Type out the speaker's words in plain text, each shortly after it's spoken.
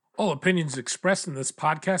All opinions expressed in this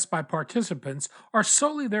podcast by participants are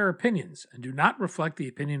solely their opinions and do not reflect the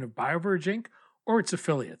opinion of BioVerge Inc. or its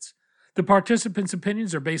affiliates. The participants'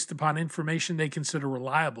 opinions are based upon information they consider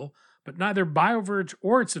reliable, but neither BioVerge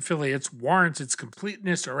or its affiliates warrants its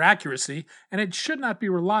completeness or accuracy, and it should not be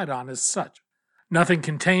relied on as such. Nothing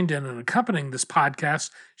contained in and accompanying this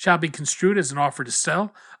podcast shall be construed as an offer to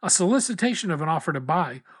sell, a solicitation of an offer to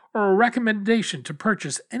buy, or a recommendation to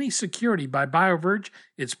purchase any security by BioVerge,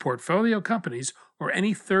 its portfolio companies, or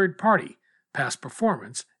any third party. Past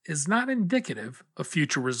performance is not indicative of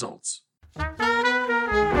future results.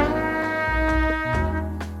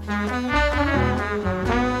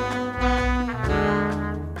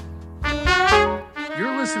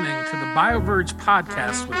 You're listening to the BioVerge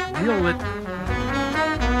podcast with Neil Litton.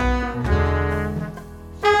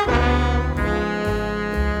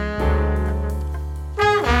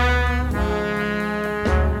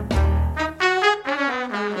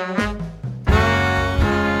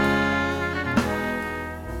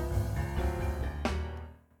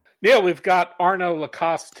 Neil, we've got Arnaud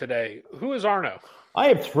Lacoste today. Who is Arnaud?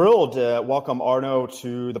 I am thrilled to welcome Arnaud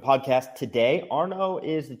to the podcast today. Arnaud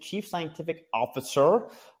is the Chief Scientific Officer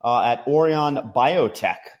at Orion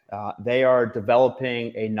Biotech. They are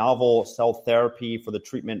developing a novel cell therapy for the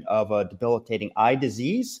treatment of a debilitating eye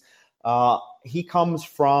disease. He comes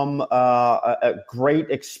from a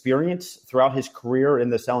great experience throughout his career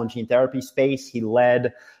in the cell and gene therapy space. He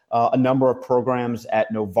led a number of programs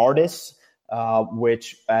at Novartis,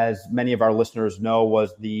 which, as many of our listeners know,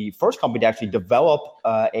 was the first company to actually develop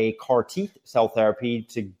a CAR T cell therapy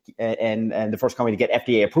and the first company to get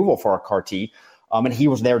FDA approval for a CAR T. And he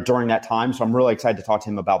was there during that time, so I'm really excited to talk to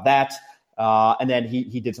him about that. And then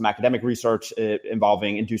he did some academic research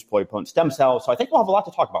involving induced pluripotent stem cells. So I think we'll have a lot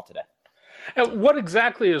to talk about today. And what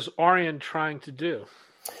exactly is Orion trying to do?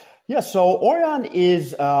 Yeah, so Orion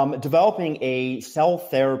is developing a cell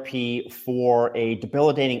therapy for a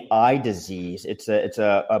debilitating eye disease. It's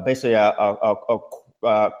basically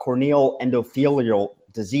a corneal endothelial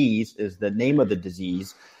disease is the name of the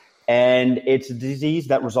disease, and it's a disease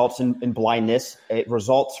that results in blindness. It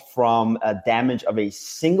results from damage of a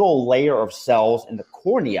single layer of cells in the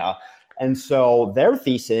cornea. And so their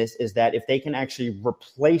thesis is that if they can actually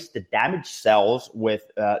replace the damaged cells with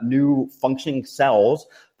new functioning cells,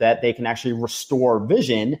 that they can actually restore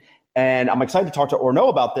vision. And I'm excited to talk to Arnaud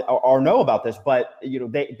about this. But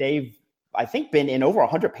they've I think been in over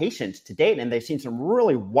 100 patients to date, and they've seen some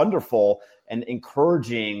really wonderful and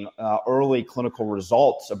encouraging early clinical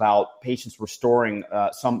results about patients restoring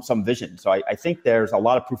some vision. So I think there's a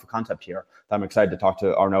lot of proof of concept here that I'm excited to talk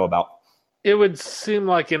to Arnaud about. It would seem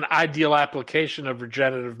like an ideal application of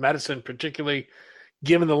regenerative medicine, particularly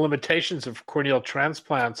given the limitations of corneal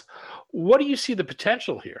transplants. What do you see the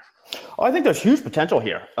potential here? I think there's huge potential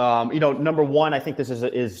here. Number one, I think this is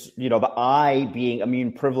the eye being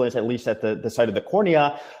immune privileged, at least at the site of the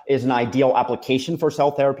cornea, is an ideal application for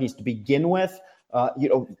cell therapies to begin with.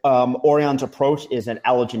 Orion's approach is an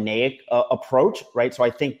allogeneic approach, right? So I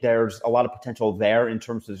think there's a lot of potential there in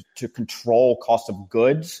terms of to control cost of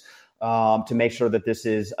goods, to make sure that this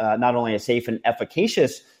is not only a safe and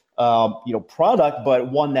efficacious product,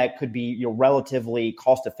 but one that could be relatively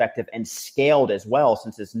cost effective and scaled as well,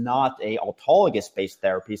 since it's not a autologous based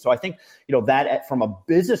therapy. So I think that from a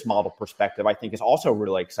business model perspective, I think is also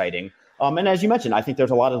really exciting. And as you mentioned, I think there's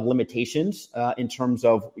a lot of limitations in terms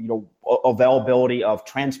of availability of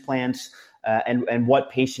transplants and what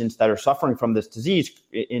patients that are suffering from this disease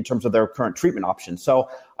in terms of their current treatment options. So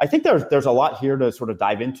I think there's a lot here to sort of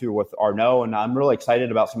dive into with Arnaud, and I'm really excited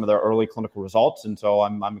about some of their early clinical results. And so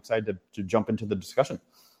I'm excited to jump into the discussion.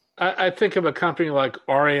 I think of a company like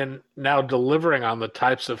Orion now delivering on the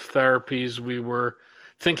types of therapies we were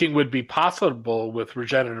thinking would be possible with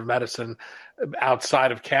regenerative medicine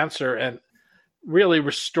outside of cancer and really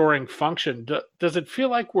restoring function. Does it feel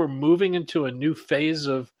like we're moving into a new phase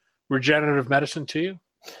of regenerative medicine to you?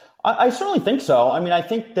 I certainly think so. I mean, I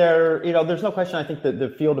think there's no question. I think that the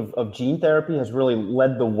field of gene therapy has really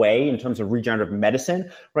led the way in terms of regenerative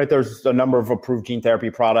medicine, right? There's a number of approved gene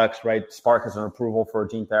therapy products, right? Spark has an approval for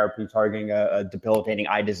gene therapy targeting a debilitating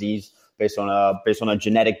eye disease based on a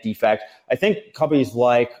genetic defect. I think companies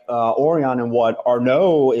like Orion and what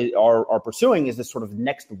Arnaud are pursuing is this sort of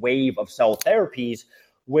next wave of cell therapies,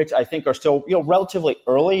 which I think are still relatively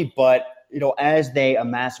early, but as they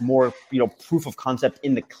amass more, proof of concept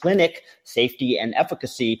in the clinic, safety and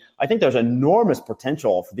efficacy, I think there's enormous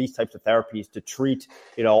potential for these types of therapies to treat,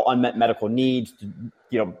 unmet medical needs,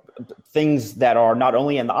 things that are not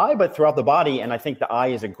only in the eye, but throughout the body. And I think the eye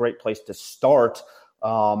is a great place to start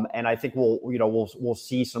And I think we'll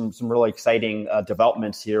see some really exciting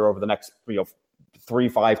developments here over the next 3,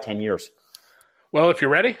 5, 10 years. Well, if you're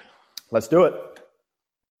ready, let's do it.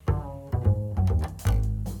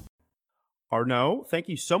 Arnaud, thank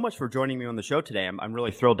you so much for joining me on the show today. I'm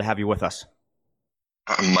really thrilled to have you with us.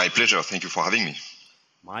 My pleasure. Thank you for having me.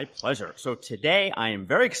 My pleasure. So today I am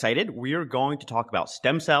very excited. We are going to talk about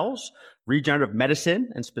stem cells, regenerative medicine,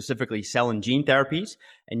 and specifically cell and gene therapies,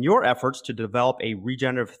 and your efforts to develop a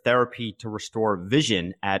regenerative therapy to restore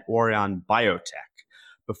vision at Orion Biotech.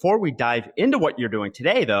 Before we dive into what you're doing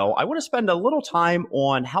today, though, I want to spend a little time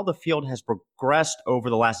on how the field has progressed over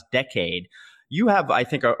the last decade. You have, I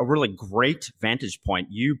think, a really great vantage point.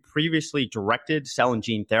 You previously directed cell and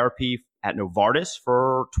gene therapy at Novartis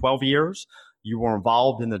for 12 years. You were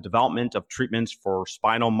involved in the development of treatments for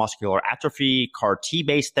spinal muscular atrophy, CAR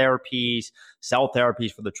T-based therapies, cell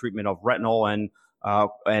therapies for the treatment of retinal and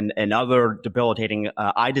other debilitating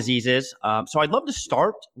eye diseases. So I'd love to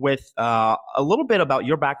start with a little bit about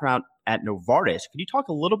your background at Novartis. Could you talk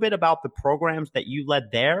a little bit about the programs that you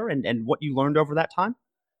led there and what you learned over that time?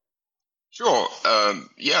 Sure.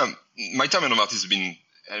 My time at Novartis has been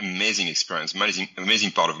an amazing experience,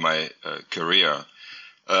 amazing part of my career.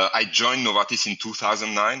 I joined Novartis in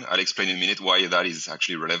 2009. I'll explain in a minute why that is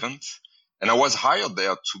actually relevant. And I was hired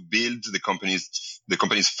there to build the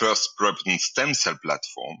company's first pluripotent stem cell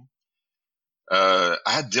platform. I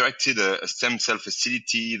had directed a stem cell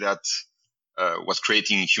facility that was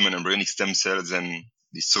creating human embryonic stem cells and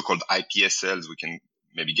these so-called iPS cells. We can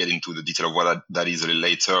maybe get into the detail of what that is a little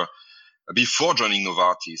later. Before joining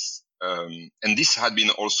Novartis, and this had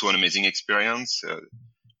been also an amazing experience.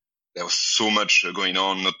 There was so much going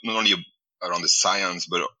on, not only around the science,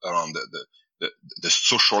 but around the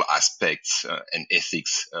social aspects and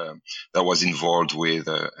ethics that was involved with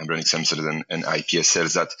embryonic stem cells and iPS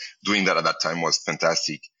cells. That doing that at that time was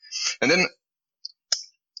fantastic. And then,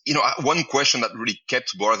 one question that really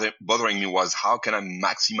kept bothering me was how can I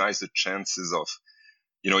maximize the chances of,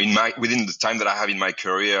 within the time that I have in my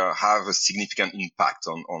career, have a significant impact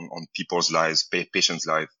on people's lives, patients'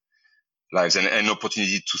 lives, and an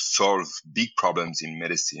opportunity to solve big problems in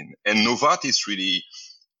medicine. And Novartis really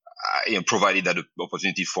provided that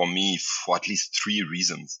opportunity for me for at least 3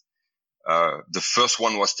 reasons. The first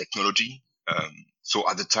one was technology. So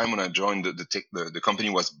at the time when I joined, the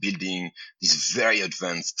company was building these very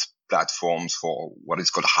advanced platforms for what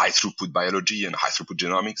is called high throughput biology and high throughput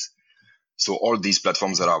genomics. So all these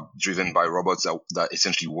platforms that are driven by robots that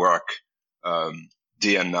essentially work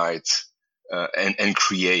day and night and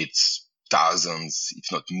create thousands,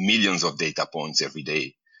 if not millions of data points every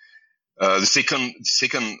day. The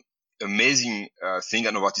second amazing thing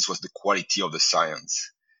at Novartis was the quality of the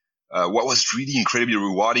science. What was really incredibly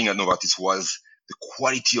rewarding at Novartis was the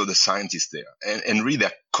quality of the scientists there and really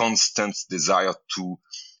their constant desire to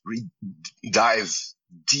really dive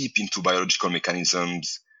deep into biological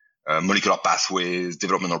mechanisms, molecular pathways,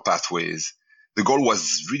 developmental pathways. The goal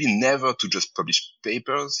was really never to just publish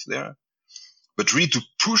papers there, but really to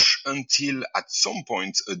push until at some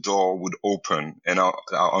point a door would open and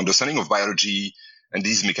our understanding of biology and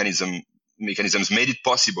these mechanisms made it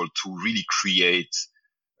possible to really create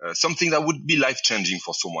something that would be life-changing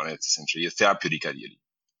for someone else, essentially, a therapeutic ideally.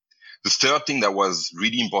 The third thing that was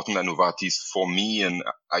really important at Novartis for me, and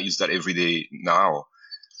I use that every day now,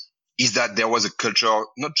 is that there was a culture,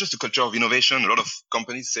 not just a culture of innovation. A lot of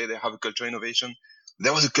companies say they have a culture of innovation.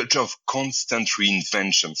 There was a culture of constant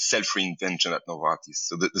reinvention, self-reinvention at Novartis.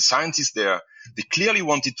 So the scientists there, they clearly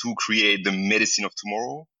wanted to create the medicine of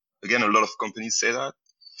tomorrow. Again, a lot of companies say that.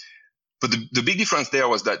 But the big difference there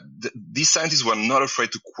was that these scientists were not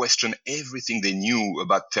afraid to question everything they knew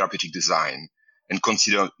about therapeutic design and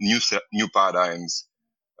consider new paradigms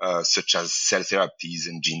such as cell therapies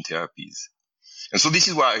and gene therapies. And so this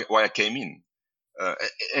is why I came in.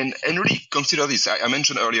 And really consider this. I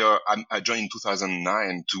mentioned earlier, I joined in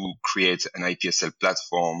 2009 to create an iPS cell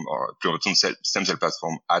platform or pluripotent stem cell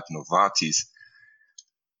platform at Novartis.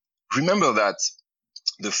 Remember that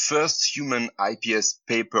the first human iPS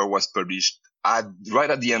paper was published right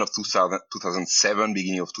at the end of 2007,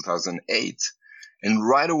 beginning of 2008. And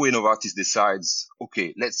right away, Novartis decides,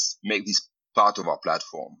 okay, let's make this part of our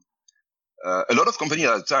platform. A lot of companies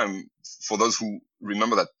at the time, for those who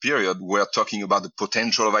remember that period, were talking about the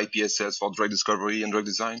potential of iPS cells for drug discovery and drug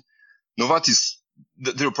design. Novartis,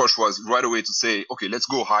 the approach was right away to say, okay, let's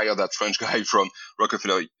go hire that French guy from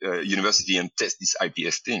Rockefeller University and test this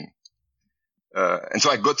iPS thing. And so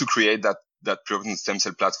I got to create that pluripotent stem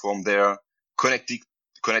cell platform there, connect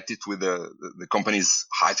it with the company's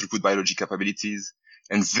high throughput biology capabilities.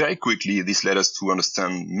 And very quickly, this led us to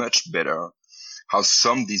understand much better how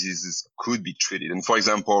some diseases could be treated. And for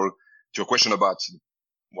example, to your question about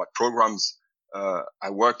what programs I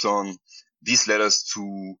worked on, this led us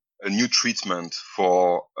to a new treatment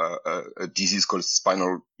for a disease called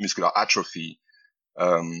spinal muscular atrophy.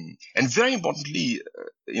 And very importantly,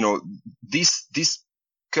 this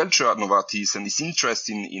culture at Novartis and this interest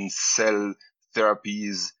in cell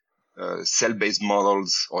therapies, cell-based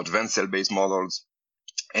models or advanced cell-based models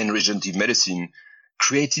and regenerative medicine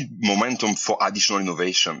created momentum for additional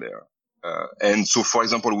innovation there. And so, for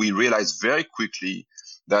example, we realized very quickly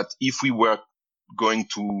that if we were going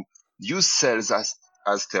to use cells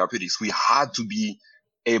as therapeutics, we had to be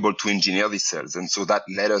able to engineer these cells. And so that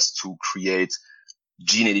led us to create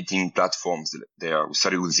gene editing platforms there. We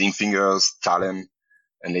started with zinc fingers, TALEN,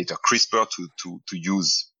 and later CRISPR to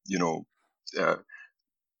use,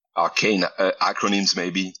 arcane acronyms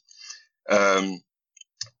maybe. And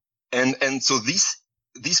so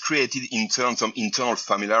this created some internal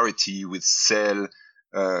familiarity with cell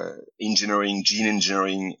engineering, gene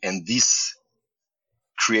engineering, and this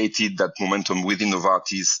created that momentum within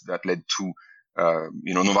Novartis that led to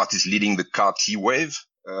Novartis leading the CAR T wave,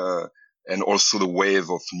 and also the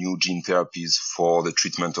wave of new gene therapies for the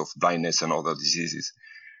treatment of blindness and other diseases.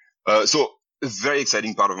 So a very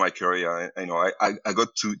exciting part of my career. I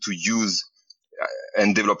got to use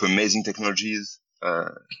and develop amazing technologies,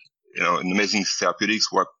 amazing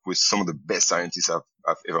therapeutics, work with some of the best scientists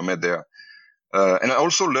I've ever met there. And I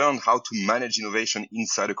also learned how to manage innovation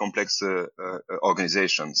inside a complex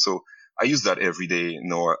organization. So I use that every day,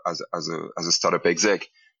 as a startup exec.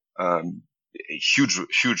 Huge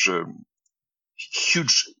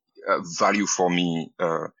value for me,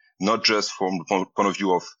 not just from the point of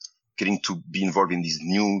view of getting to be involved in these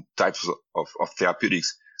new types of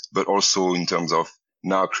therapeutics, but also in terms of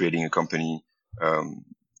now creating a company, from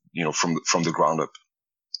the ground up.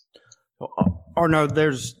 Arnaud,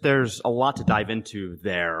 there's a lot to dive into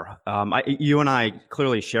there. You and I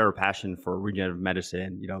clearly share a passion for regenerative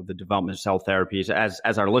medicine, the development of cell therapies.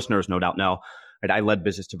 As our listeners no doubt know, right, I led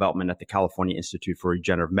business development at the California Institute for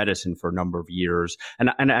Regenerative Medicine for a number of years, and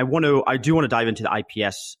I do want to dive into the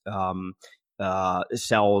iPS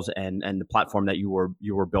cells and the platform that you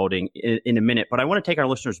were building in a minute. But I want to take our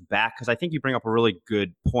listeners back, because I think you bring up a really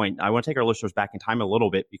good point. I want to take our listeners back in time a little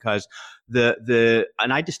bit, because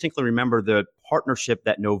and I distinctly remember the partnership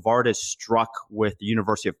that Novartis struck with the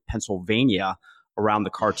University of Pennsylvania around the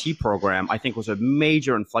CAR T program, I think was a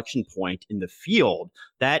major inflection point in the field.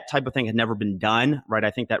 That type of thing had never been done, right?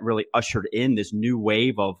 I think that really ushered in this new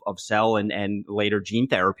wave of cell and later gene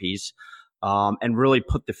therapies. And really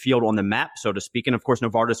put the field on the map, so to speak. And of course,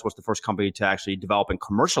 Novartis was the first company to actually develop and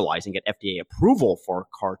commercialize and get FDA approval for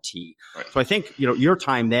CAR T. Right. So I think, your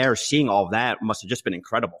time there, seeing all of that must have just been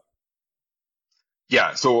incredible.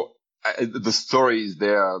 Yeah. So the stories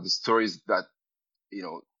there, the stories that,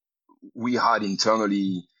 we had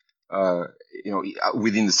internally,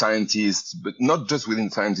 within the scientists, but not just within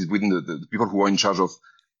the scientists, within the people who are in charge of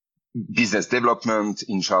business development,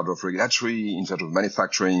 in charge of regulatory, in charge of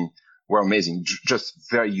manufacturing, were amazing, just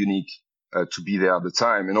very unique to be there at the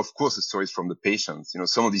time. And of course, the stories from the patients.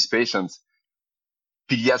 Some of these patients,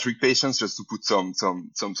 pediatric patients, just to put some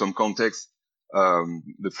context,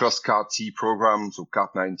 the first CAR T program, so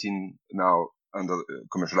CAR-19, now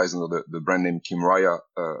commercialized under the brand name Kymriah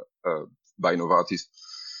by Novartis,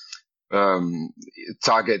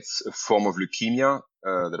 targets a form of leukemia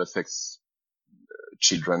that affects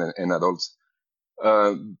children and adults.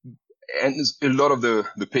 And a lot of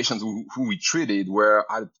the patients who we treated were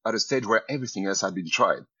at a stage where everything else had been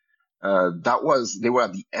tried. They were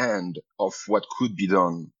at the end of what could be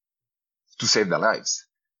done to save their lives.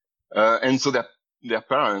 And so their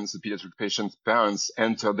parents, the pediatric patients' parents,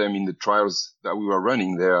 entered them in the trials that we were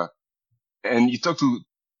running there. And you talk to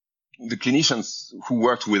the clinicians who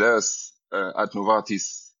worked with us at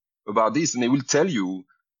Novartis about this, and they will tell you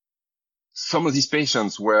some of these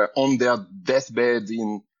patients were on their deathbed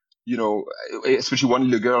especially one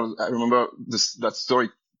little girl. I remember that story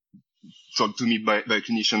told to me by a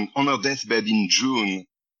clinician on her deathbed in June,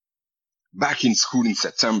 back in school in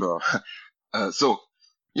September. So,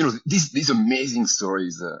 these amazing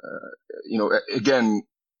stories, again,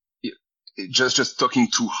 just talking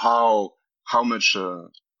to how much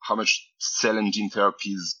cell and gene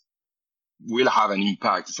therapies will have an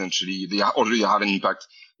impact. Essentially, they already have an impact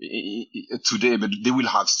today, but they will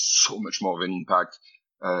have so much more of an impact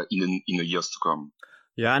in the years to come.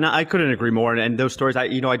 Yeah, and I couldn't agree more. And those stories, I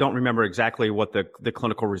don't remember exactly what the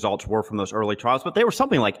clinical results were from those early trials, but they were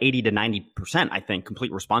something like 80 to 90%, I think,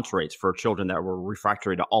 complete response rates for children that were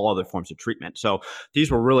refractory to all other forms of treatment. So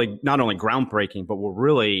these were really not only groundbreaking, but were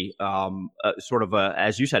really sort of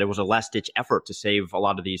as you said, it was a last ditch effort to save a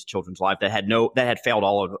lot of these children's lives that had failed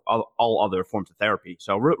all other forms of therapy.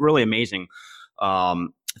 So really amazing.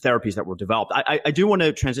 Therapies that were developed. I do want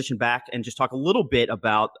to transition back and just talk a little bit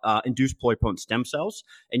about induced pluripotent stem cells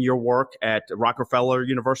and your work at Rockefeller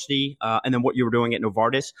University, and then what you were doing at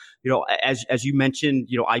Novartis. As you mentioned,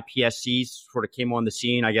 iPSCs sort of came on the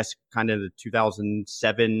scene, I guess, kind of the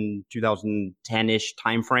 2007, 2010-ish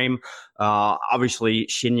timeframe. Obviously,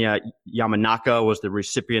 Shinya Yamanaka was the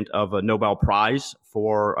recipient of a Nobel Prize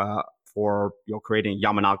for creating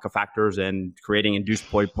Yamanaka factors and creating induced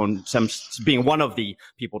pluripotent stems, being one of the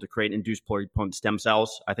people to create induced pluripotent stem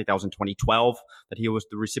cells. I think that was in 2012 that he was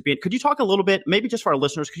the recipient. Could you talk a little bit, maybe just for our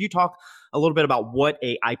listeners, could you talk a little bit about what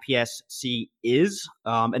a iPSC is,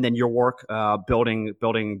 and then your work building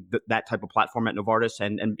that type of platform at Novartis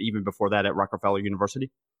and even before that at Rockefeller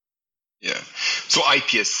University? Yeah. So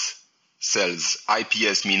iPS cells.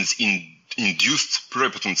 iPS means induced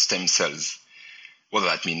pluripotent stem cells. What does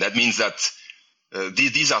that mean? That means that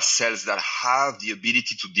these are cells that have the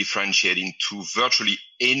ability to differentiate into virtually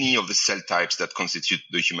any of the cell types that constitute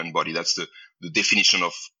the human body. That's the definition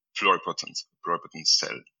of pluripotent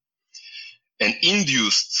cell. And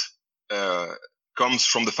induced comes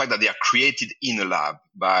from the fact that they are created in a lab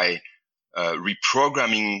by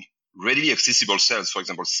reprogramming readily accessible cells, for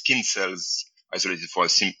example, skin cells isolated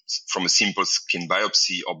from a simple skin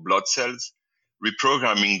biopsy or blood cells,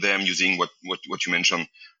 reprogramming them using what you mentioned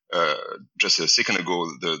just a second ago,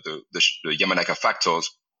 the Yamanaka factors,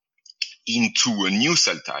 into a new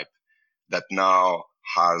cell type that now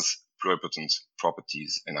has pluripotent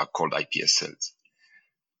properties and are called iPS cells.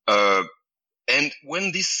 And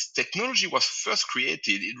when this technology was first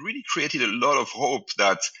created, it really created a lot of hope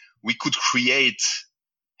that we could create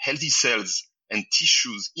healthy cells and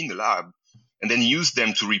tissues in the lab and then use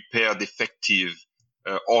them to repair defective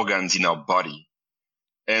organs in our body.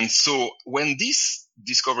 And so when this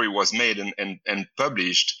discovery was made and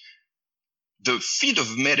published, the field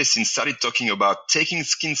of medicine started talking about taking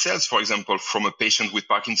skin cells, for example, from a patient with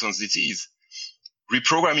Parkinson's disease,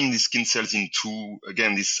 reprogramming these skin cells into,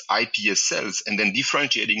 again, these iPS cells, and then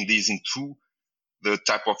differentiating these into the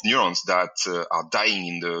type of neurons that are dying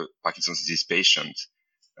in the Parkinson's disease patient,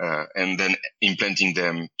 and then implanting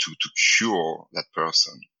them to cure that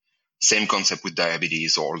person. Same concept with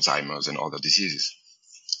diabetes or Alzheimer's and other diseases.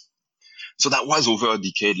 So that was over a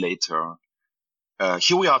decade later.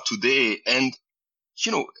 Here we are today. And,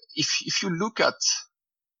 if you look at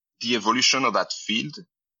the evolution of that field,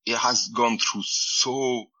 it has gone through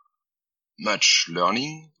so much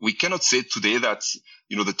learning. We cannot say today that,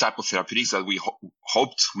 the type of therapeutics that we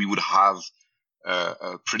hoped we would have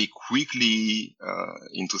pretty quickly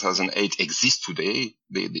in 2008 exist today.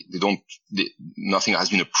 Nothing has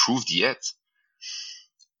been approved yet.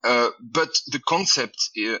 But the concept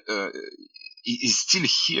is still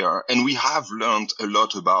here, and we have learned a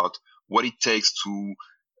lot about what it takes to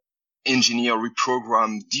engineer,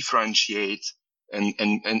 reprogram, differentiate, and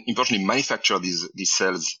importantly manufacture these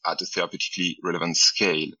cells at a therapeutically relevant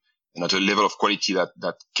scale and at a level of quality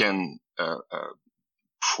that can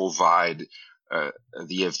provide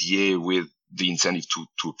the FDA with the incentive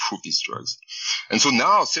to approve these drugs. And so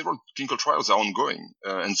now several clinical trials are ongoing,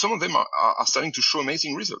 and some of them are starting to show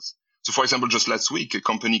amazing results. So, for example, just last week, a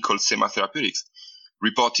company called Sema Therapeutics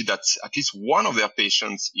reported that at least one of their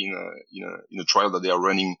patients in a trial that they are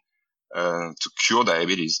running to cure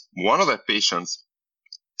diabetes, one of their patients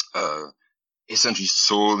essentially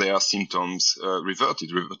saw their symptoms reverted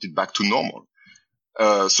back to normal.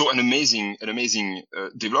 So an amazing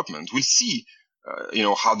development. We'll see,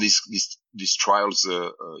 how these trials,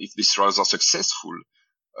 if these trials are successful.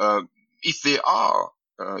 If they are,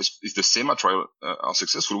 if the SEMA trial are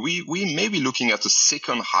successful, we may be looking at a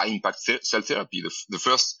second high-impact cell therapy. The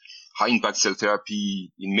first high-impact cell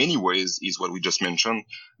therapy, in many ways, is what we just mentioned,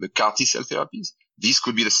 the CAR T cell therapies. This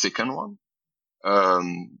could be the second one,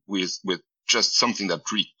 with just something that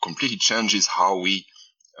really completely changes how we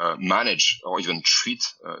manage or even treat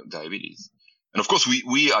diabetes. And of course,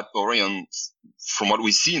 we at Orion, from what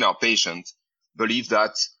we see in our patients, believe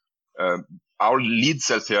that our lead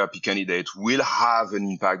cell therapy candidate will have an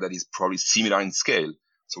impact that is probably similar in scale.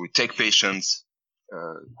 So we take patients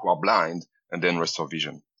who are blind and then restore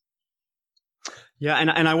vision. Yeah,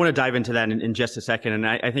 and I want to dive into that in just a second. And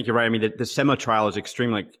I think you're right. I mean, the SEMA trial is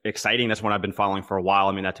extremely exciting. That's one I've been following for a while.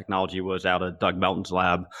 I mean, that technology was out of Doug Melton's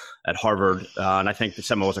lab at Harvard. And I think the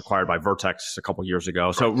SEMA was acquired by Vertex a couple of years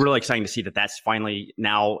ago. So really exciting to see that that's finally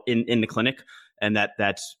now in the clinic and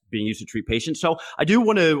that's being used to treat patients. So I do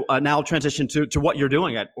want to now transition to what you're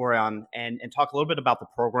doing at Orion and talk a little bit about the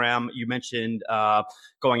program. You mentioned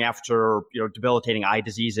going after debilitating eye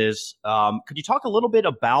diseases. Could you talk a little bit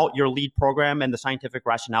about your lead program and the scientific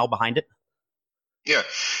rationale behind it? Yeah.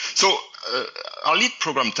 So our lead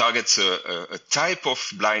program targets a type of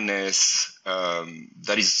blindness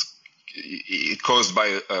that is caused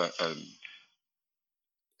by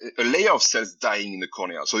a layer of cells dying in the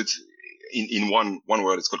cornea. So it's in one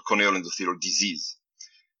word, it's called corneal endothelial disease.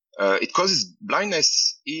 It causes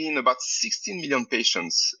blindness in about 16 million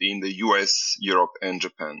patients in the US, Europe, and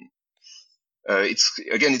Japan.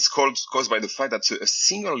 It's caused by the fact that a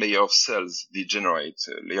single layer of cells degenerate,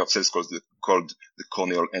 a layer of cells called the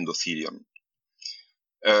corneal endothelium.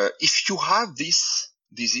 If you have this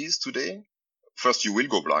disease today, first you will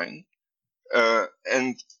go blind,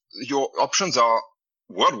 and your options are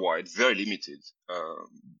worldwide very limited.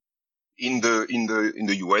 In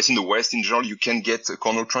the US, in the West in general, you can get a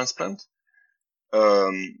corneal transplant.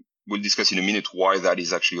 We'll discuss in a minute why that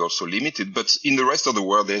is actually also limited. But in the rest of the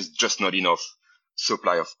world, there's just not enough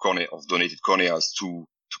supply of donated corneas to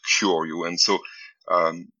cure you. And so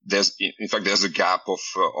there's a gap of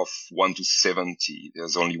 1 to 70.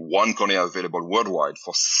 There's only one cornea available worldwide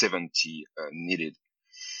for 70 needed.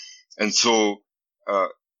 And so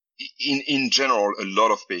in general, a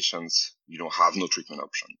lot of patients have no treatment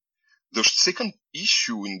option. The second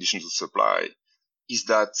issue, in addition to supply, is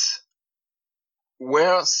that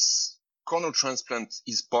where corneal transplant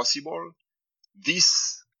is possible,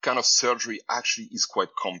 this kind of surgery actually is quite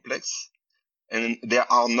complex, and there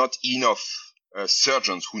are not enough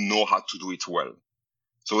surgeons who know how to do it well.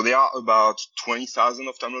 So there are about 20,000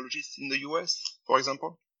 ophthalmologists in the US, for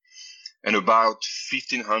example, and about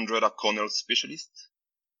 1,500 are corneal specialists,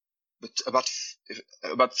 but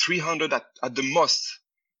about 300 at the most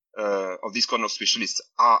of these corneal specialists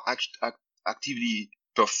are actively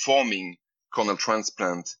performing corneal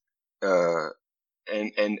transplant, and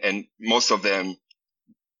most of them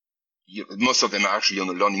are actually on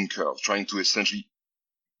a learning curve, trying to essentially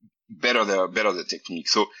better their technique.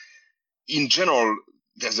 So, in general,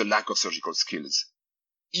 there's a lack of surgical skills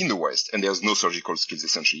in the West, and there's no surgical skills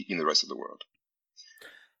essentially in the rest of the world.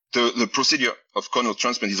 The procedure of corneal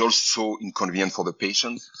transplant is also inconvenient for the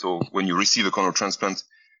patient. So, when you receive a corneal transplant,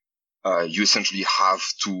 you essentially have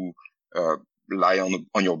to lie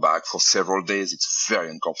on your back for several days. It's very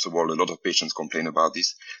uncomfortable. A lot of patients complain about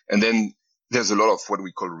this. And then there's a lot of what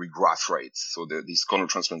we call regraft rates. So these corneal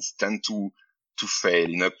transplants tend to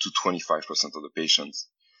fail in up to 25% of the patients.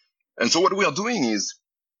 And so what we are doing is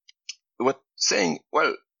saying,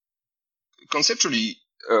 well, conceptually,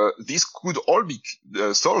 this could all be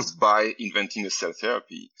solved by inventing a cell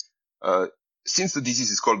therapy. Since the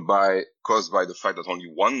disease is caused by the fact that only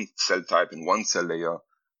one cell type and one cell layer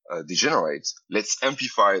degenerates, let's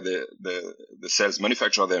amplify the cells,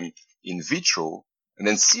 manufacture them in vitro, and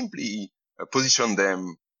then simply position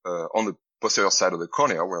them on the posterior side of the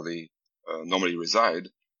cornea where they normally reside.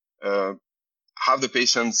 Have the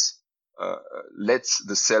patients let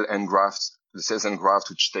the cells engraft,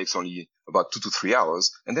 which takes only about 2 to 3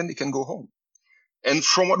 hours, and then they can go home. And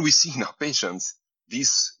from what we see in our patients,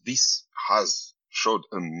 this has showed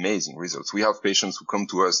amazing results. We have patients who come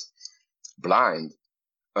to us blind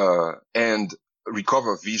and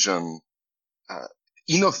recover vision,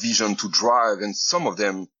 enough vision to drive, and some of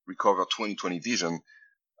them recover 20/20 vision.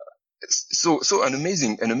 So an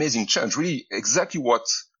amazing change, really exactly what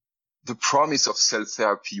the promise of cell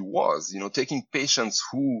therapy was, taking patients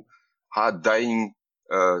who had dying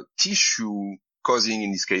tissue causing,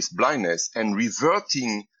 in this case, blindness, and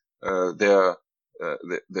reverting their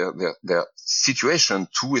situation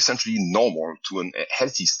to essentially normal, to a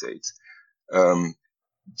healthy state.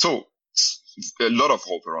 So a lot of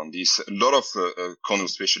hope around this. A lot of corneal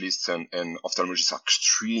specialists and ophthalmologists are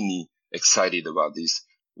extremely excited about this.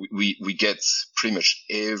 We get pretty much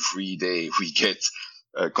every day, we get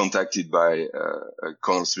contacted by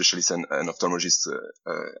corneal specialists and ophthalmologists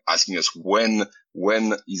asking us when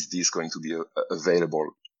is this going to be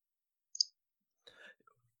available.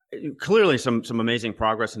 Clearly some amazing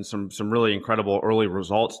progress and some really incredible early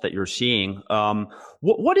results that you're seeing.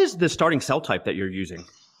 What is the starting cell type that you're using?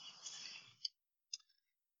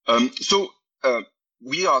 So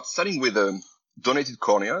we are starting with donated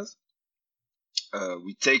corneas.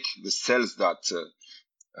 We take the cells that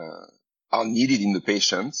are needed in the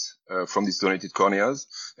patients from these donated corneas,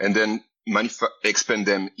 and then expand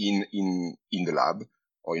them in the lab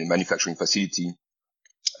or in a manufacturing facility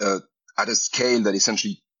at a scale that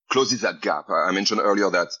essentially closes that gap. I mentioned earlier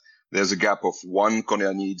that there's a gap of 1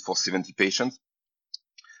 cornea needed for 70 patients.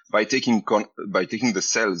 By taking the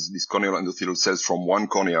cells, these corneal endothelial cells from 1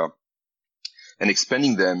 cornea and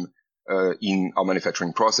expanding them in our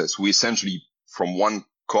manufacturing process, we essentially from 1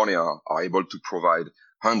 cornea are able to provide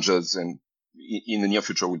hundreds, and in the near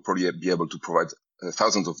future we'll probably be able to provide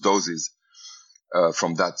thousands of doses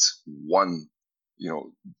from that one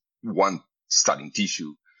starting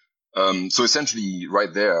tissue. So essentially,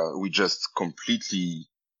 right there, we just completely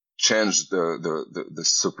changed the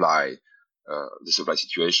supply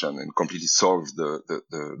situation and completely solved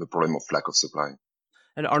the problem of lack of supply.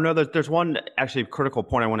 And Arnaud, there's one actually critical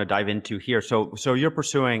point I want to dive into here. So you're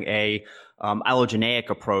pursuing a allogeneic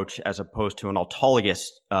approach as opposed to an autologous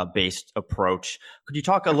based approach. Could you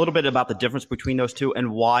talk a little bit about the difference between those two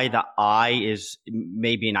and why the eye is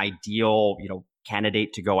maybe an ideal,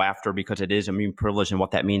 candidate to go after because it is immune privileged, and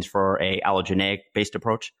what that means for a allogeneic based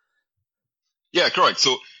approach? Yeah, correct.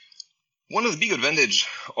 So one of the big advantages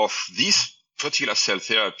of this particular cell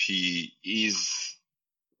therapy is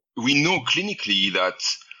we know clinically that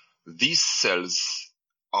these cells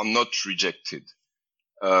are not rejected.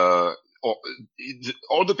 All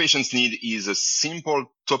the patients need is a simple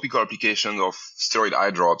topical application of steroid eye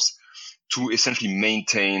drops to essentially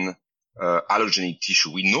maintain allogenic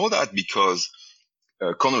tissue. We know that because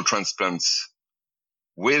corneal transplants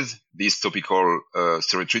with this topical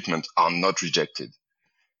steroid treatment are not rejected.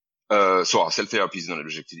 So our cell therapy is not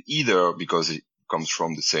rejected either because it comes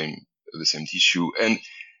from the same tissue. And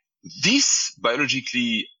this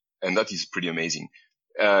biologically, and that is pretty amazing,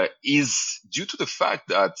 is due to the fact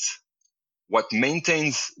that what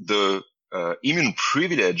maintains the immune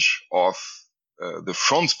privilege of the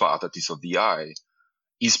front part, that is of the eye,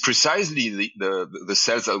 is precisely the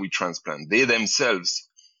cells that we transplant. They themselves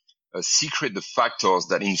secrete the factors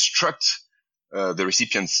that instruct the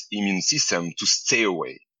recipient's immune system to stay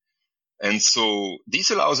away. And so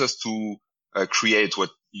this allows us to create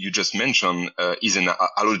what you just mentioned is an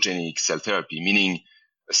allogenic cell therapy, meaning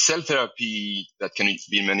a cell therapy that can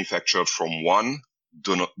be manufactured from 1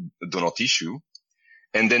 donor tissue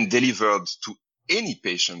and then delivered to any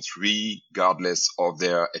patient regardless of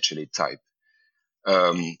their HLA type.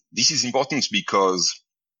 This is important because,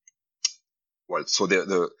 so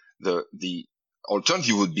the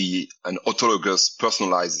alternative would be an autologous,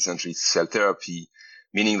 personalized, essentially cell therapy,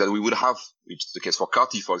 meaning that we would have, which is the case for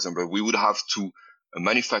CAR-T, for example, we would have to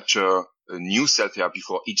manufacture a new cell therapy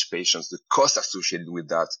for each patient. The cost associated with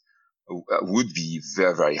that would be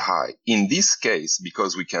very, very high. In this case,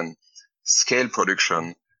 because we can scale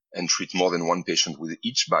production and treat more than 1 patient with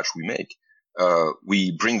each batch we make,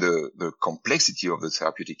 we bring the complexity of the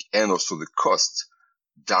therapeutic and also the cost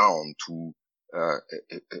down to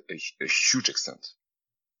a huge extent.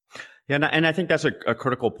 Yeah, and I think that's a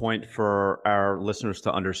critical point for our listeners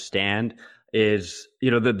to understand is,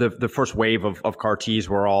 the first wave of CAR-Ts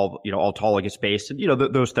were all, autologous based, and,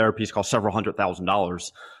 those therapies cost several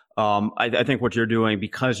 $100,000. I think what you're doing,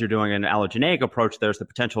 because you're doing an allogeneic approach, there's the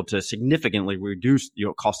potential to significantly reduce,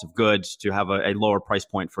 cost of goods, to have a lower price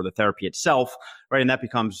point for the therapy itself, right? And that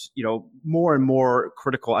becomes, more and more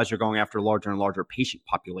critical as you're going after larger and larger patient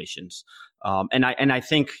populations. And I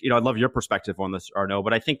think, I'd love your perspective on this, Arnaud,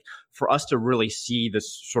 but I think for us to really see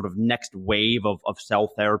this sort of next wave of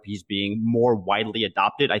cell therapies being more widely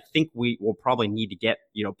adopted, I think we will probably need to get,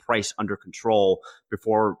 price under control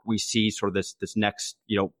before we see sort of this next,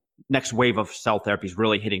 next wave of cell therapies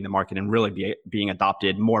really hitting the market and really being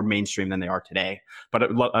adopted more mainstream than they are today. But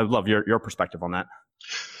I'd love your perspective on that.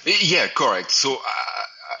 Yeah, correct. So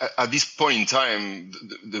at this point in time,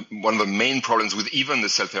 one of the main problems with even the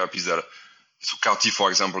cell therapies so CAR-T, for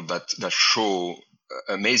example, that show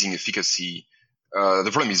amazing efficacy, the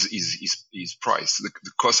problem is price.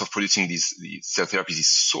 The cost of producing these cell therapies is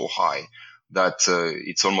so high that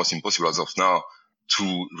it's almost impossible as of now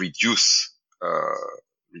to reduce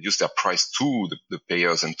their price to the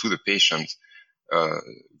payers and to the patient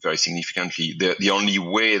very significantly. The only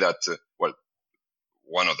way that,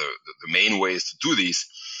 one of the main ways to do this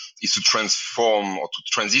is to transform or to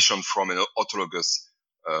transition from an autologous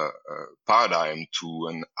paradigm to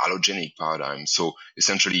an allogenic paradigm. So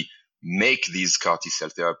essentially make these CAR-T cell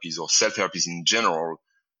therapies or cell therapies in general,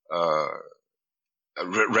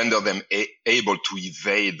 render them able to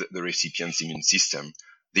evade the recipient's immune system.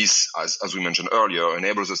 This, as we mentioned earlier,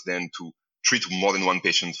 enables us then to treat more than 1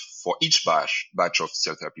 patient for each batch of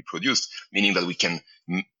cell therapy produced, meaning that we can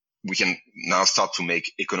we can now start to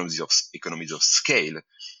make economies of scale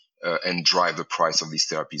and drive the price of these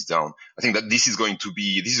therapies down. I think that this is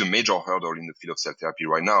a major hurdle in the field of cell therapy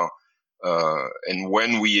right now. And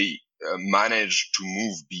when we manage to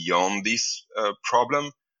move beyond this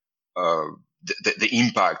problem, the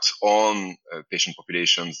impact on patient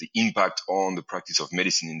populations, the impact on the practice of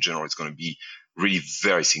medicine in general is going to be really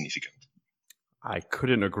very significant. I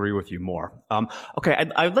couldn't agree with you more. Okay,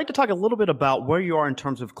 I'd like to talk a little bit about where you are in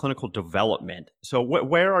terms of clinical development. So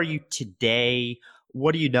where are you today?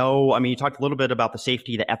 What do you know? I mean, you talked a little bit about the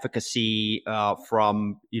safety, the efficacy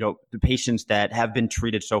from the patients that have been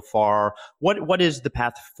treated so far. What is the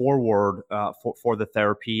path forward for the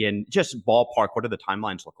therapy, and just ballpark? What do the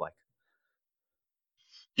timelines look like?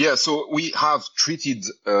 Yeah, so we have treated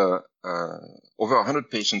over 100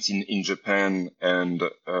 patients in Japan and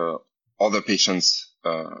other patients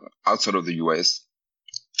outside of the US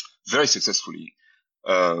very successfully.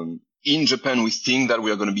 In Japan, we think that we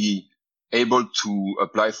are going to be able to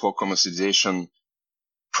apply for commercialization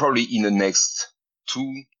probably in the next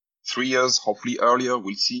 2-3 years, hopefully earlier,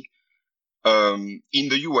 we'll see. In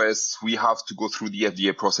the US, we have to go through the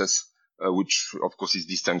FDA process, which of course is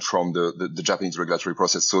distinct from the Japanese regulatory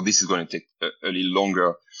process. So this is going to take a little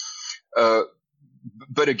longer.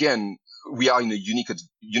 But again, we are in a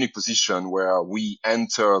unique position where we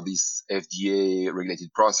enter this FDA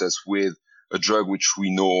regulated process with a drug which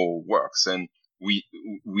we know works, and we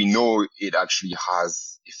know it actually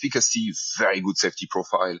has efficacy, very good safety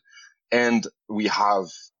profile, and we have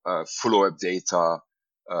follow-up data,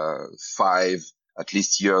 5 at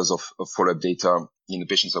least years of follow-up data in the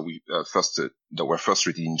patients that were first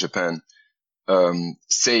treated in Japan,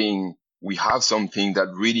 saying we have something that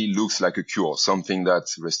really looks like a cure, something that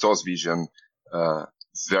restores vision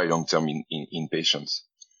very long term in patients.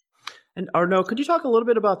 And Arnaud, could you talk a little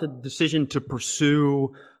bit about the decision to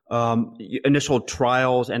pursue initial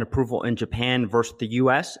trials and approval in Japan versus the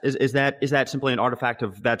US? Is that simply an artifact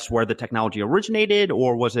of that's where the technology originated,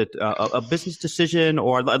 or was it a business decision?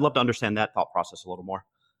 Or I'd love to understand that thought process a little more.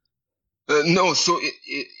 No, so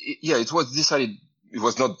it was decided. It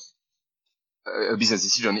was not a business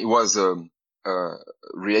decision. It was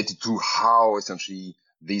related to how essentially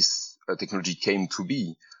this technology came to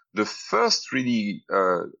be. The first really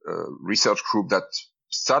research group that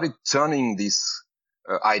started turning this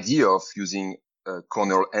idea of using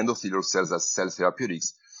corneal endothelial cells as cell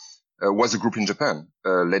therapeutics was a group in Japan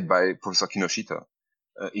led by Professor Kinoshita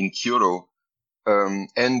in Kyoto,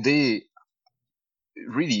 and they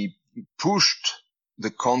really pushed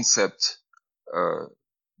the concept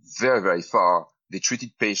very, very far. They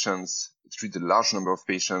treated a large number of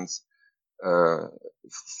patients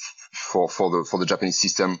for the Japanese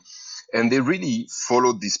system, and they really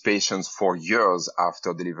followed these patients for years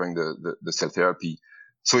after delivering the cell therapy.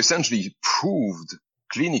 So essentially proved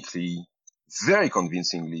clinically very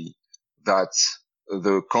convincingly that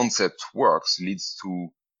the concept works, leads to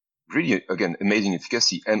really, again, amazing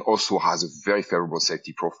efficacy, and also has a very favorable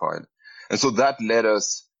safety profile. And so that led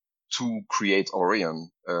us to create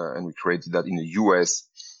Aurion, and we created that in the US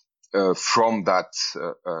from that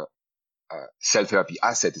cell therapy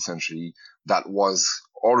asset, essentially, that was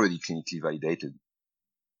already clinically validated.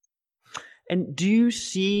 And do you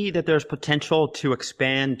see that there's potential to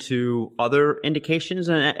expand to other indications?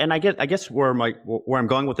 And I guess where I'm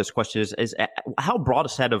going with this question is how broad a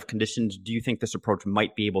set of conditions do you think this approach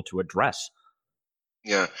might be able to address?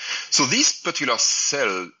 Yeah. So this particular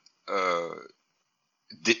cell,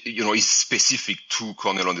 is specific to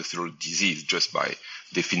corneal endothelial disease just by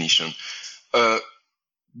definition.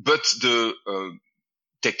 But the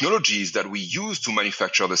technologies that we use to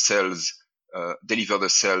manufacture the cells, deliver the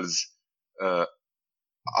cells,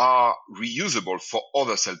 are reusable for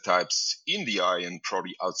other cell types in the eye and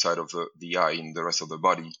probably outside of the eye in the rest of the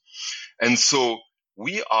body. And so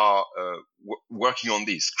we are working on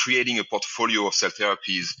this, creating a portfolio of cell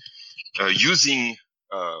therapies using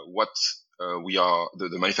what we are,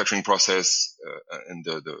 the manufacturing process and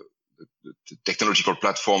the technological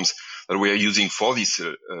platforms that we are using for these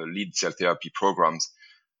lead cell therapy programs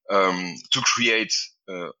to create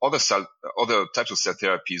other types of cell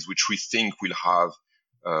therapies, which we think will have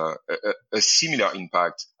a similar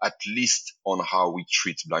impact, at least on how we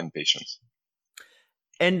treat blind patients.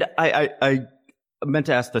 And I meant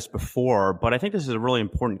to ask this before, but I think this is a really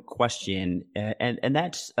important question, and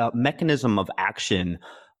that's mechanism of action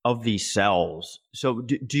of these cells. So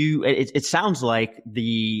it sounds like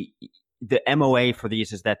the MOA for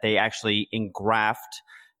these is that they actually engraft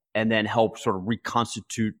and then help sort of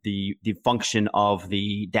reconstitute the function of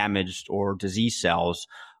the damaged or diseased cells.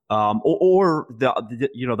 Or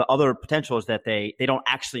the other potential is that they don't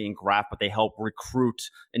actually engraft, but they help recruit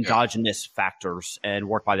endogenous factors and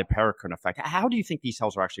work by the paracrine effect. How do you think these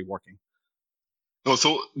cells are actually working? No,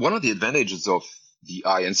 so one of the advantages of the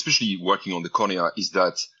eye, and especially working on the cornea, is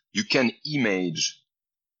that you can image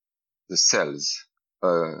the cells,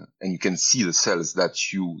 and you can see the cells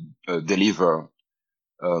that you deliver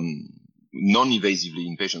non-invasively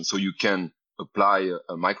in patients. So you can apply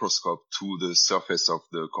a microscope to the surface of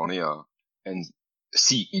the cornea and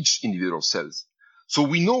see each individual cells. So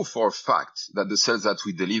we know for a fact that the cells that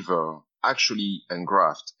we deliver actually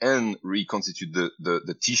engraft and reconstitute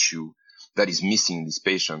the tissue that is missing in this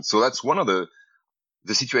patient. So that's one of the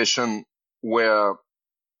situation where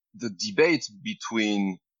the debate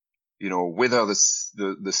between, whether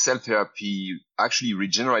the cell therapy actually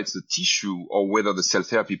regenerates the tissue or whether the cell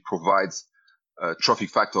therapy provides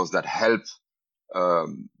trophic factors that help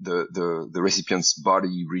the recipient's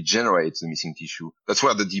body regenerate the missing tissue. That's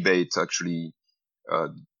where the debate actually,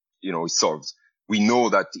 is solved. We know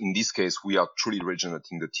that in this case, we are truly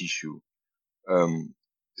regenerating the tissue.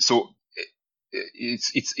 So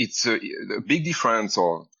it's a big difference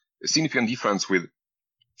or a significant difference with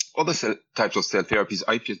other types of cell therapies,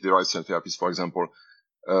 iPS-derived cell therapies, for example,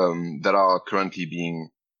 that are currently being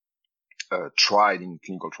tried in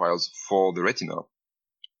clinical trials for the retina,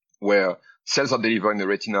 where cells are delivered in the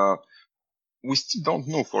retina. We still don't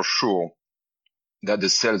know for sure that the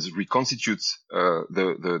cells reconstitute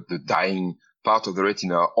the dying part of the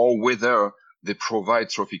retina, or whether they provide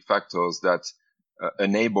trophic factors that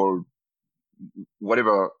enable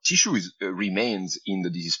whatever tissue remains in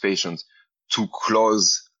the disease patients to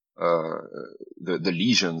close the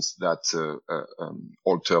lesions that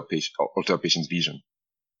alter patient's vision.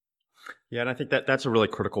 Yeah, and I think that's a really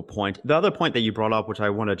critical point. The other point that you brought up, which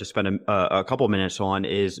I wanted to spend a couple of minutes on,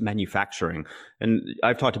 is manufacturing. And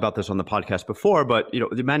I've talked about this on the podcast before, but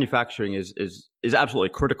the manufacturing is absolutely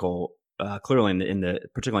critical. Clearly,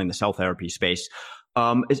 particularly in the cell therapy space.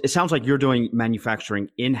 It sounds like you're doing manufacturing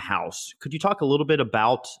in-house. Could you talk a little bit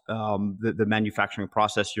about the manufacturing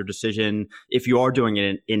process, your decision, if you are doing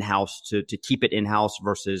it in-house, to keep it in-house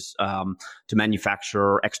versus to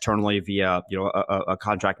manufacture externally via a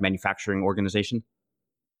contract manufacturing organization?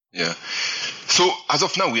 Yeah. So as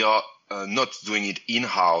of now, we are not doing it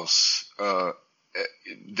in-house.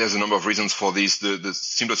 There's a number of reasons for this. The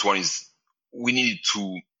simplest one is we needed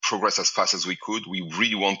to progress as fast as we could. We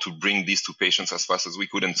really want to bring this to patients as fast as we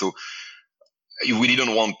could. And so we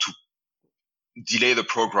didn't want to delay the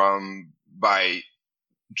program by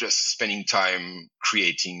just spending time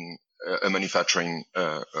creating a manufacturing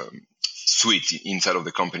suite inside of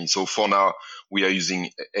the company. So for now, we are using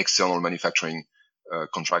external manufacturing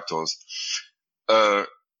contractors. In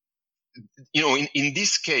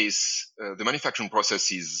this case, the manufacturing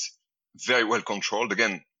process is very well controlled.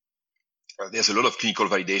 Again, there's a lot of clinical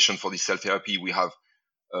validation for this cell therapy. We have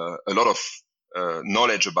a lot of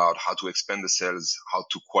knowledge about how to expand the cells, how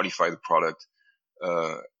to qualify the product,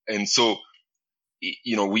 and so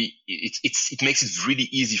it makes it really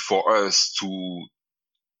easy for us to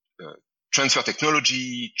transfer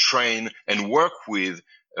technology, train, and work with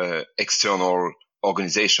external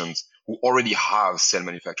organizations who already have cell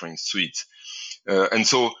manufacturing suites, and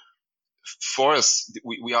so. For us,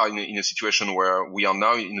 we are in a situation where we are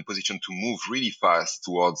now in a position to move really fast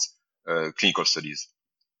towards clinical studies.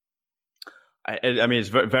 I mean, it's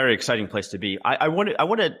a very exciting place to be. I want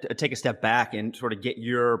to take a step back and sort of get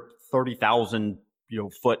your 30,000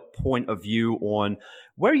 foot point of view on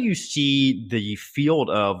where you see the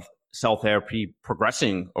field of cell therapy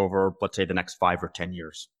progressing over, let's say, the next 5 or 10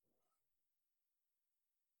 years.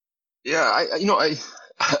 Yeah, I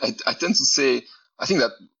tend to say I think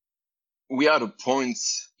that we are at a point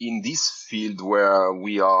in this field where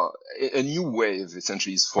a new wave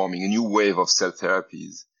essentially is forming, a new wave of cell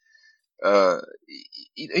therapies.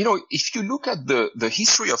 If you look at the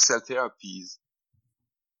history of cell therapies,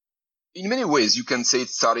 in many ways, you can say it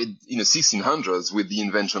started in the 1600s with the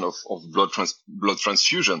invention of blood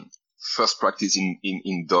transfusion, first practiced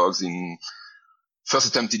in dogs first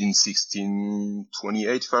attempted in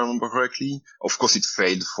 1628, if I remember correctly. Of course, it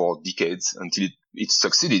failed for decades until it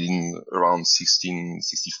succeeded in around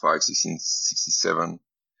 1665, 1667.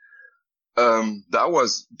 That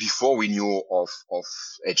was before we knew of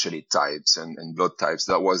HLA types and blood types.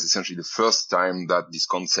 That was essentially the first time that this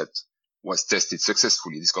concept was tested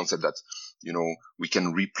successfully. This concept that, we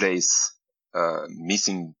can replace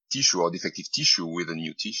missing tissue or defective tissue with a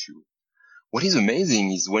new tissue. What is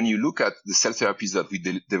amazing is when you look at the cell therapies that we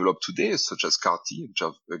develop today, such as CAR-T, which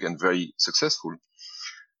are, again, very successful,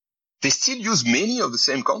 they still use many of the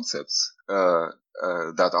same concepts.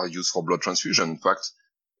 that are used for blood transfusion. In fact,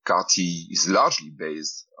 CAR T is largely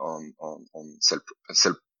based on cell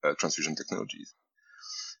transfusion technologies.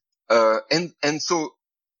 And so,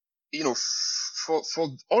 for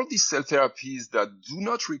all these cell therapies that do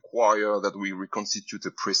not require that we reconstitute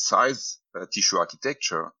a precise tissue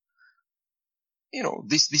architecture,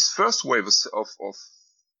 this first wave of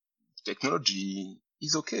technology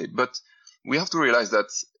is okay, but we have to realize that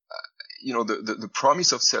the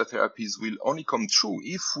promise of cell therapies will only come true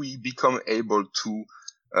if we become able to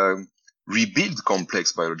rebuild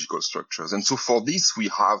complex biological structures. And so for this, we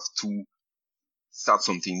have to start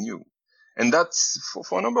something new. And that's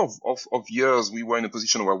for a number of years, we were in a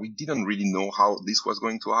position where we didn't really know how this was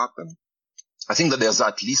going to happen. I think that there's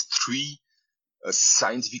at least 3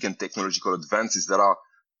 scientific and technological advances that are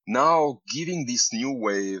now giving this new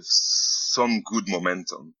wave some good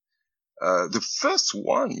momentum. The first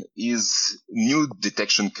one is new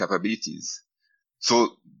detection capabilities.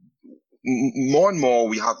 So more and more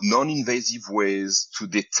we have non-invasive ways to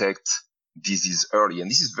detect disease early. And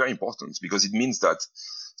this is very important because it means that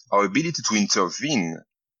our ability to intervene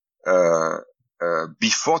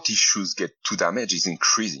before tissues get too damaged is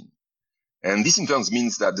increasing. And this in turn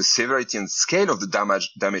means that the severity and scale of the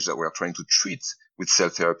damage that we are trying to treat with cell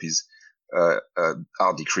therapies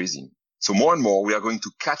are decreasing. So more and more we are going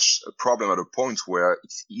to catch a problem at a point where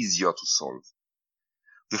it's easier to solve.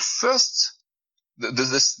 The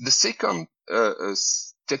second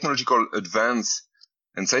technological advance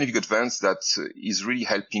and scientific advance that is really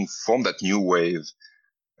helping form that new wave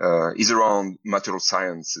is around material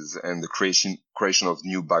sciences and the creation of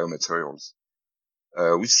new biomaterials.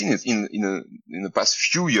 We've seen it in the past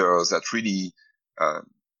few years that really a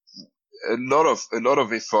lot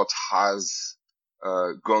of effort has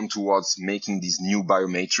gone towards making these new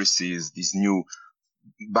biomatrices, these new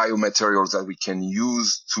biomaterials that we can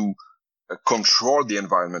use to control the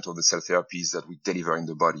environment of the cell therapies that we deliver in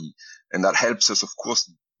the body. And that helps us, of course,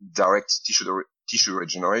 direct tissue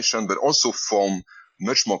regeneration, but also form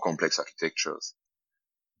much more complex architectures.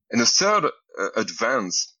 And the third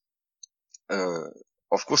advance,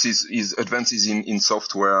 of course, is advances in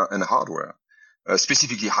software and hardware,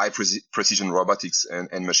 specifically high precision robotics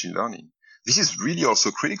and machine learning. This is really also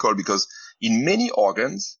critical because in many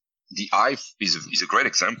organs, the eye is a great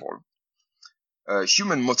example.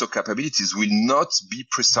 Human motor capabilities will not be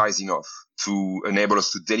precise enough to enable us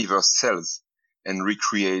to deliver cells and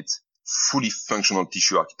recreate fully functional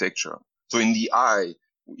tissue architecture. So in the eye,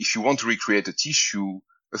 if you want to recreate a tissue,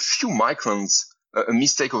 a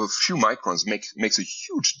mistake of a few microns makes a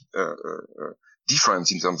huge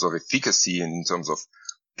difference in terms of efficacy and in terms of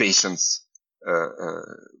patients'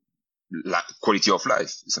 quality of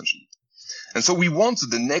life, essentially. And so we want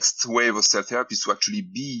the next wave of cell therapies to actually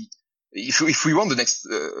be, if we want the next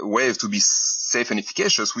wave to be safe and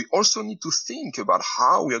efficacious, we also need to think about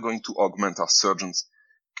how we are going to augment our surgeons'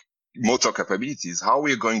 motor capabilities, how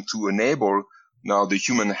we are going to enable now the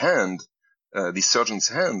human hand, the surgeon's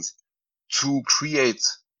hands, to create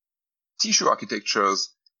tissue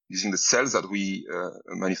architectures using the cells that we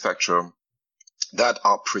manufacture that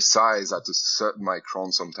are precise at a certain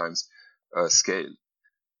micron, sometimes scale.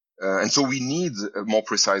 And so we need more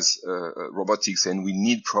precise robotics, and we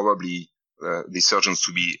need probably the surgeons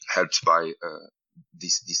to be helped by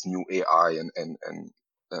this new AI and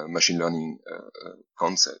machine learning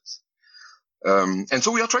concepts. And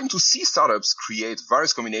so we are trying to see startups create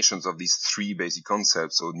various combinations of these 3 basic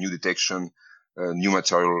concepts, so new detection, new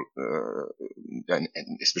material, and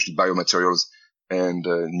especially biomaterials, and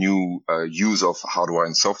new use of hardware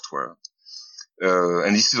and software.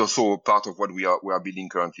 And this is also part of what we are building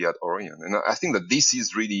currently at Orion. And I think that this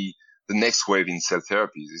is really the next wave in cell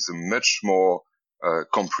therapies. It's a much more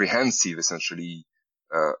comprehensive, essentially,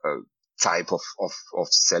 type of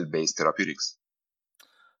cell-based therapeutics.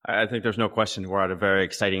 I think there's no question we're at a very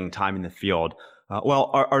exciting time in the field. Well,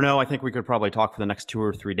 Arnaud, I think we could probably talk for the next 2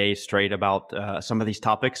 or 3 days straight about some of these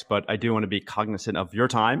topics, but I do want to be cognizant of your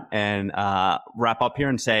time and wrap up here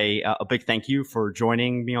and say a big thank you for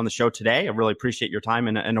joining me on the show today. I really appreciate your time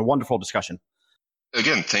and a wonderful discussion.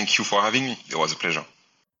 Again, thank you for having me. It was a pleasure.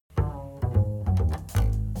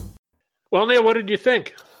 Well, Neil, what did you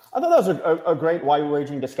think? I thought that was a great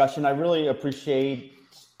wide-ranging discussion. I really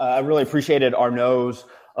appreciated Arnaud's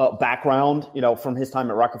background, from his time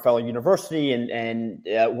at Rockefeller University and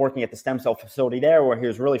working at the stem cell facility there, where he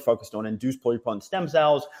was really focused on induced pluripotent stem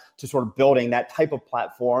cells, to sort of building that type of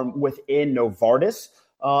platform within Novartis.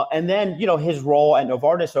 And then, his role at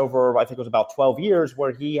Novartis over, I think it was about 12 years,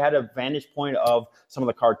 where he had a vantage point of some of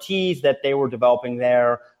the CAR Ts that they were developing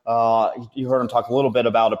there, You heard him talk a little bit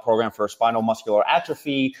about a program for spinal muscular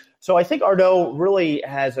atrophy. So I think Arnaud really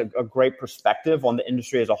has a great perspective on the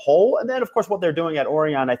industry as a whole. And then, of course, what they're doing at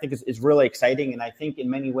Aurion, I think is really exciting. And I think in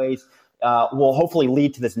many ways will hopefully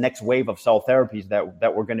lead to this next wave of cell therapies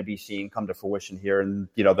that we're going to be seeing come to fruition here in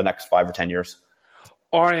the next 5 or 10 years.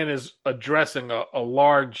 Aurion is addressing a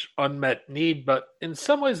large unmet need, but in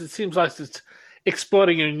some ways it seems like it's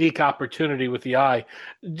exploiting a unique opportunity with the eye.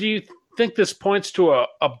 Do you think this points to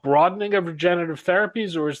a broadening of regenerative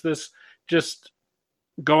therapies, or is this just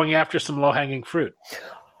going after some low-hanging fruit?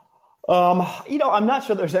 I'm not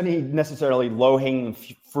sure there's any necessarily low-hanging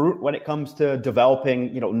fruit when it comes to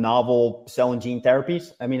developing, novel cell and gene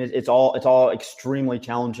therapies. I mean, it's all extremely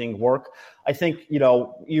challenging work. I think,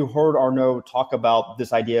 you heard Arnaud talk about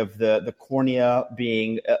this idea of the cornea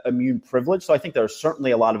being immune privileged. So I think there are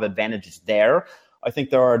certainly a lot of advantages there. I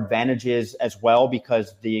think there are advantages as well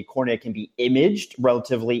because the cornea can be imaged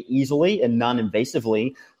relatively easily and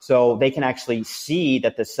non-invasively. So they can actually see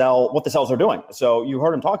that what the cells are doing. So you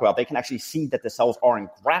heard him talk about, they can actually see that the cells are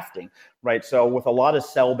engrafting, right? So with a lot of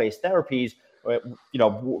cell-based therapies,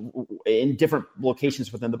 in different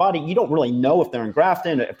locations within the body, you don't really know if they're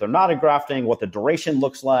engrafting, if they're not engrafting, what the duration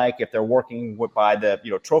looks like, if they're working by the,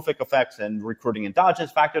 trophic effects and recruiting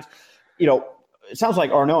endogenous factors. It sounds like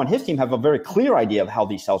Arnaud and his team have a very clear idea of how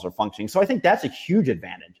these cells are functioning. So I think that's a huge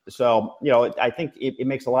advantage. So, I think it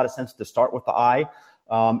makes a lot of sense to start with the eye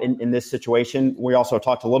in this situation. We also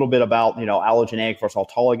talked a little bit about, allogeneic versus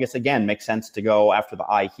autologous. Again, makes sense to go after the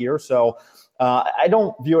eye here. So I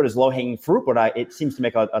don't view it as low-hanging fruit, but it seems to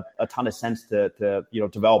make a ton of sense to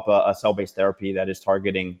develop a cell-based therapy that is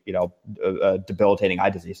targeting, debilitating eye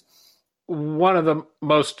disease. One of the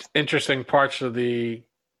most interesting parts of the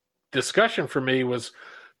discussion for me was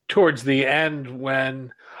towards the end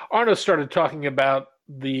when Arnaud started talking about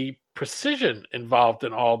the precision involved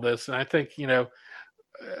in all this. And I think,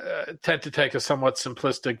 tend to take a somewhat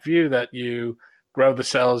simplistic view that you grow the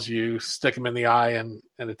cells, you stick them in the eye and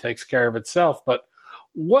it takes care of itself. But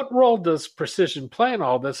what role does precision play in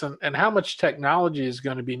all this, and how much technology is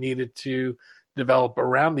going to be needed to develop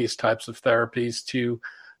around these types of therapies to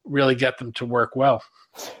really get them to work well?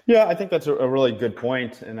 Yeah, I think that's a really good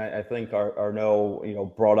point. And I think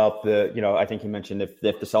Arnaud, brought up I think he mentioned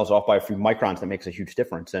if the cell's off by a few microns, that makes a huge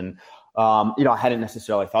difference. And, I hadn't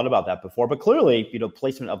necessarily thought about that before, but clearly,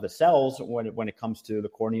 placement of the cells when it comes to the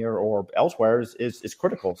cornea or elsewhere is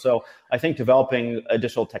critical. So I think developing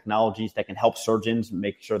additional technologies that can help surgeons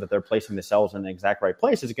make sure that they're placing the cells in the exact right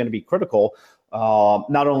place is going to be critical,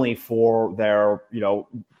 not only for their,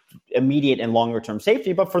 immediate and longer term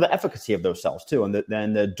safety, but for the efficacy of those cells too, and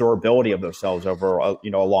the durability of those cells over a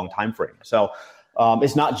long time frame. So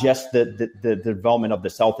it's not just the development of the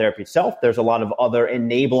cell therapy itself. There's a lot of other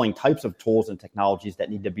enabling types of tools and technologies that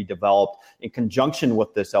need to be developed in conjunction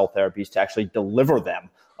with the cell therapies to actually deliver them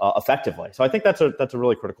effectively. So I think that's a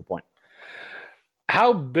really critical point.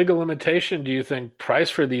 How big a limitation do you think price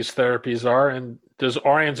for these therapies are, and does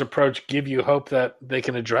Aurion's approach give you hope that they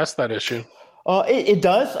can address that issue? It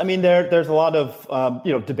does. I mean, there's a lot of,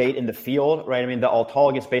 debate in the field, right? I mean, the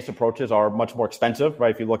autologous-based approaches are much more expensive,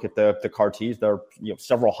 right? If you look at the CAR-Ts, they're,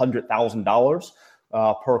 several $100,000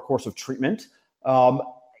 per course of treatment.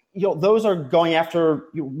 Those are going after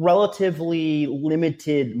relatively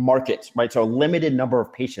limited markets, right? So a limited number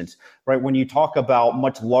of patients, right? When you talk about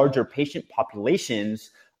much larger patient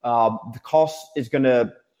populations, the cost is going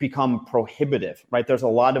to become prohibitive, right? There's a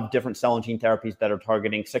lot of different cell and gene therapies that are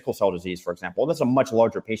targeting sickle cell disease, for example. That's a much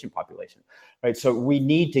larger patient population, right? So we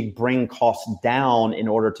need to bring costs down in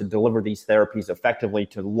order to deliver these therapies effectively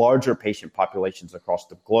to larger patient populations across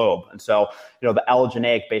the globe. And so, the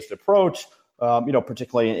allogeneic-based approach,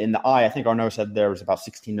 particularly in the eye, I think Arnaud said there's about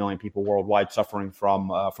 16 million people worldwide suffering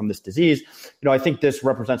from this disease. I think this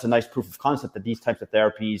represents a nice proof of concept that these types of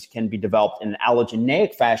therapies can be developed in an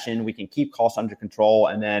allogeneic fashion. We can keep costs under control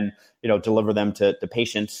and then, deliver them to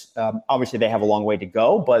patients. Obviously, they have a long way to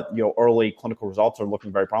go, but, early clinical results are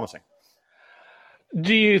looking very promising.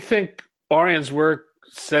 Do you think Aurion's work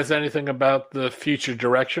says anything about the future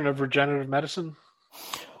direction of regenerative medicine?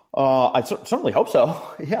 I certainly hope so.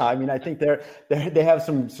 Yeah, I mean, I think they have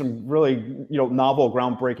some really novel,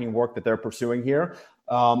 groundbreaking work that they're pursuing here.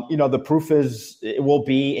 The proof it will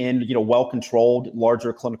be in well-controlled,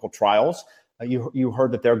 larger clinical trials. You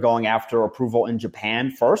heard that they're going after approval in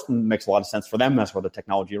Japan first, and it makes a lot of sense for them. That's where the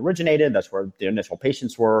technology originated. That's where the initial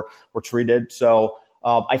patients were treated. So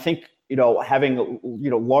I think having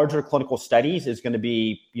larger clinical studies is going to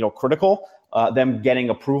be critical. Them getting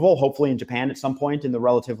approval, hopefully in Japan at some point in the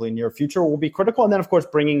relatively near future, will be critical. And then, of course,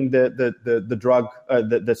 bringing the drug,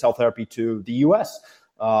 the cell therapy to the U.S.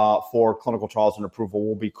 for clinical trials and approval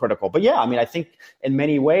will be critical. But yeah, I mean, I think in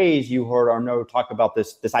many ways you heard Arnaud talk about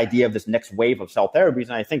this idea of this next wave of cell therapies.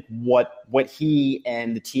 And I think what he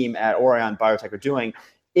and the team at Orion Biotech are doing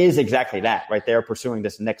is exactly that, right? They're pursuing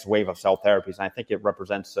this next wave of cell therapies. And I think it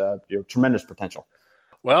represents tremendous potential.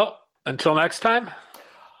 Well, until next time.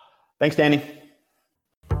 Thanks, Danny.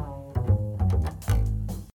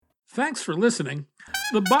 Thanks for listening.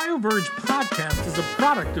 The BioVerge podcast is a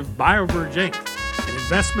product of BioVerge Inc., an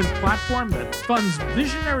investment platform that funds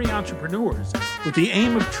visionary entrepreneurs with the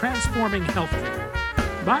aim of transforming healthcare.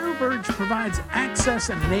 BioVerge provides access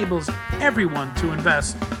and enables everyone to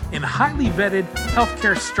invest in highly vetted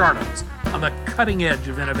healthcare startups on the cutting edge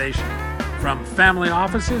of innovation, from family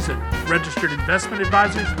offices and registered investment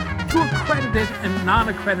advisors to accredited and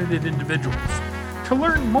non-accredited individuals. To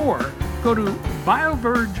learn more, go to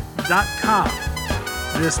bioverge.com.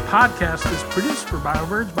 This podcast is produced for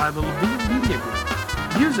BioVerge by the Levine Media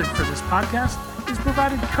Group. Music for this podcast is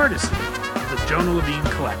provided courtesy of the Jonah Levine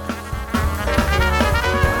Collective.